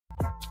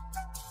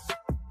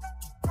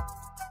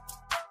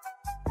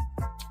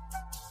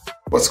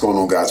What's going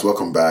on, guys?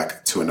 Welcome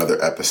back to another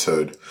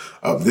episode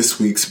of this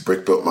week's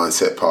Brick Built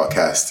Mindset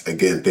podcast.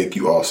 Again, thank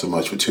you all so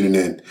much for tuning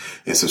in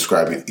and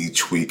subscribing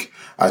each week.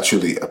 I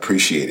truly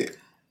appreciate it.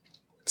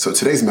 So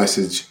today's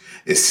message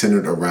is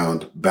centered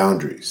around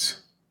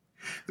boundaries.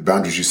 The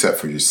boundaries you set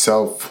for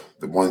yourself,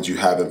 the ones you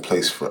have in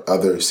place for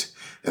others,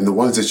 and the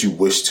ones that you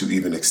wish to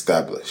even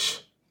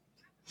establish.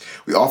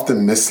 We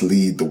often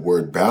mislead the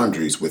word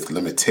boundaries with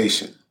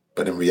limitation,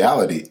 but in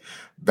reality,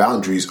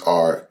 boundaries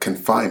are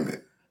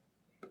confinement.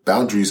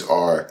 Boundaries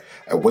are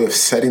a way of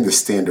setting the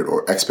standard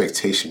or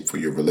expectation for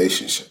your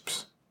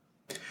relationships.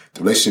 The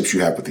relationships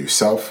you have with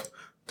yourself,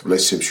 the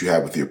relationships you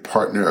have with your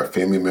partner, a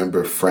family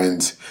member,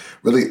 friends,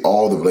 really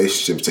all the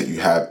relationships that you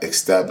have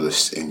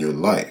established in your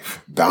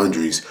life.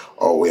 Boundaries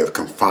are a way of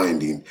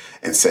confining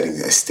and setting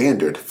a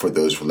standard for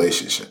those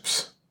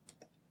relationships.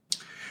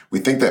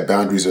 We think that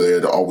boundaries are there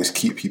to always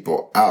keep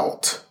people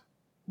out,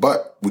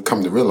 but we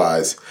come to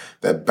realize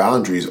that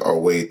boundaries are a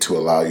way to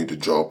allow you to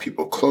draw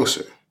people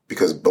closer,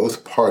 because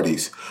both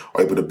parties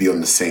are able to be on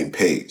the same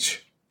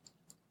page.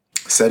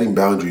 Setting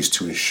boundaries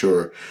to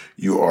ensure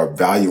you are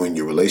valuing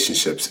your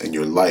relationships and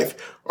your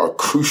life are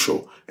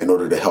crucial in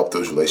order to help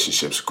those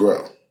relationships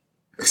grow,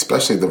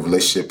 especially the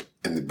relationship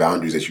and the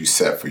boundaries that you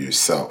set for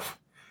yourself.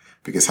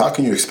 Because how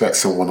can you expect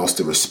someone else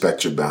to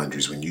respect your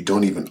boundaries when you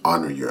don't even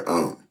honor your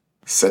own?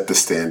 Set the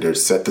standard,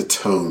 set the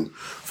tone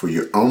for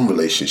your own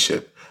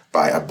relationship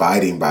by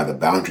abiding by the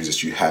boundaries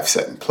that you have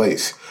set in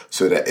place,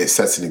 so that it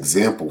sets an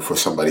example for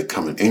somebody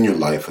coming in your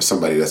life or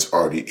somebody that's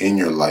already in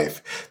your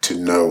life to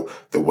know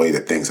the way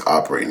that things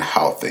operate and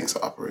how things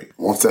operate.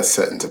 Once that's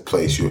set into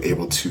place, you're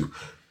able to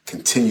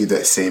continue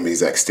that same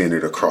exact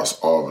standard across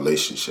all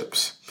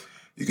relationships.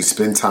 You can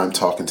spend time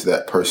talking to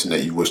that person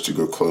that you wish to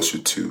go closer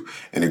to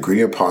and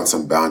agree upon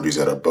some boundaries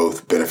that are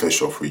both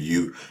beneficial for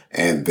you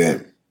and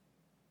them.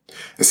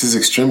 This is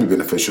extremely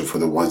beneficial for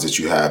the ones that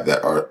you have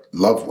that are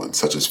loved ones,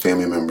 such as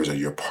family members or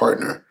your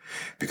partner,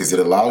 because it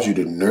allows you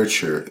to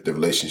nurture the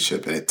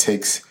relationship, and it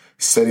takes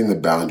setting the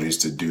boundaries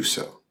to do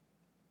so.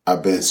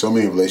 I've been in so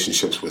many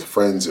relationships with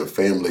friends or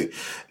family,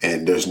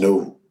 and there's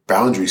no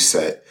boundary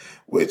set,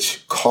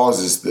 which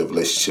causes the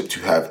relationship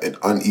to have an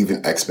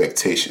uneven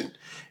expectation.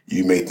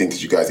 You may think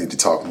that you guys need to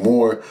talk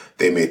more.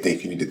 They may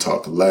think you need to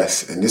talk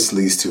less. And this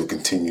leads to a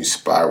continued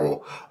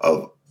spiral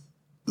of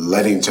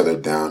letting each other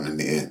down in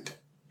the end.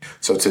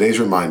 So today's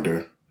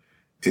reminder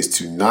is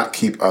to not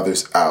keep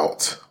others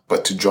out,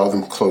 but to draw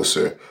them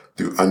closer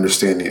through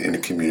understanding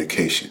and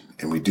communication.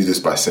 And we do this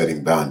by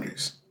setting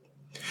boundaries.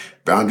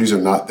 Boundaries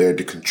are not there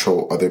to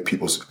control other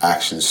people's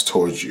actions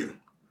towards you,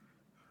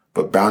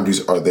 but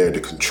boundaries are there to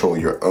control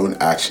your own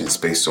actions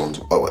based on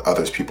what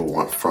other people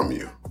want from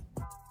you.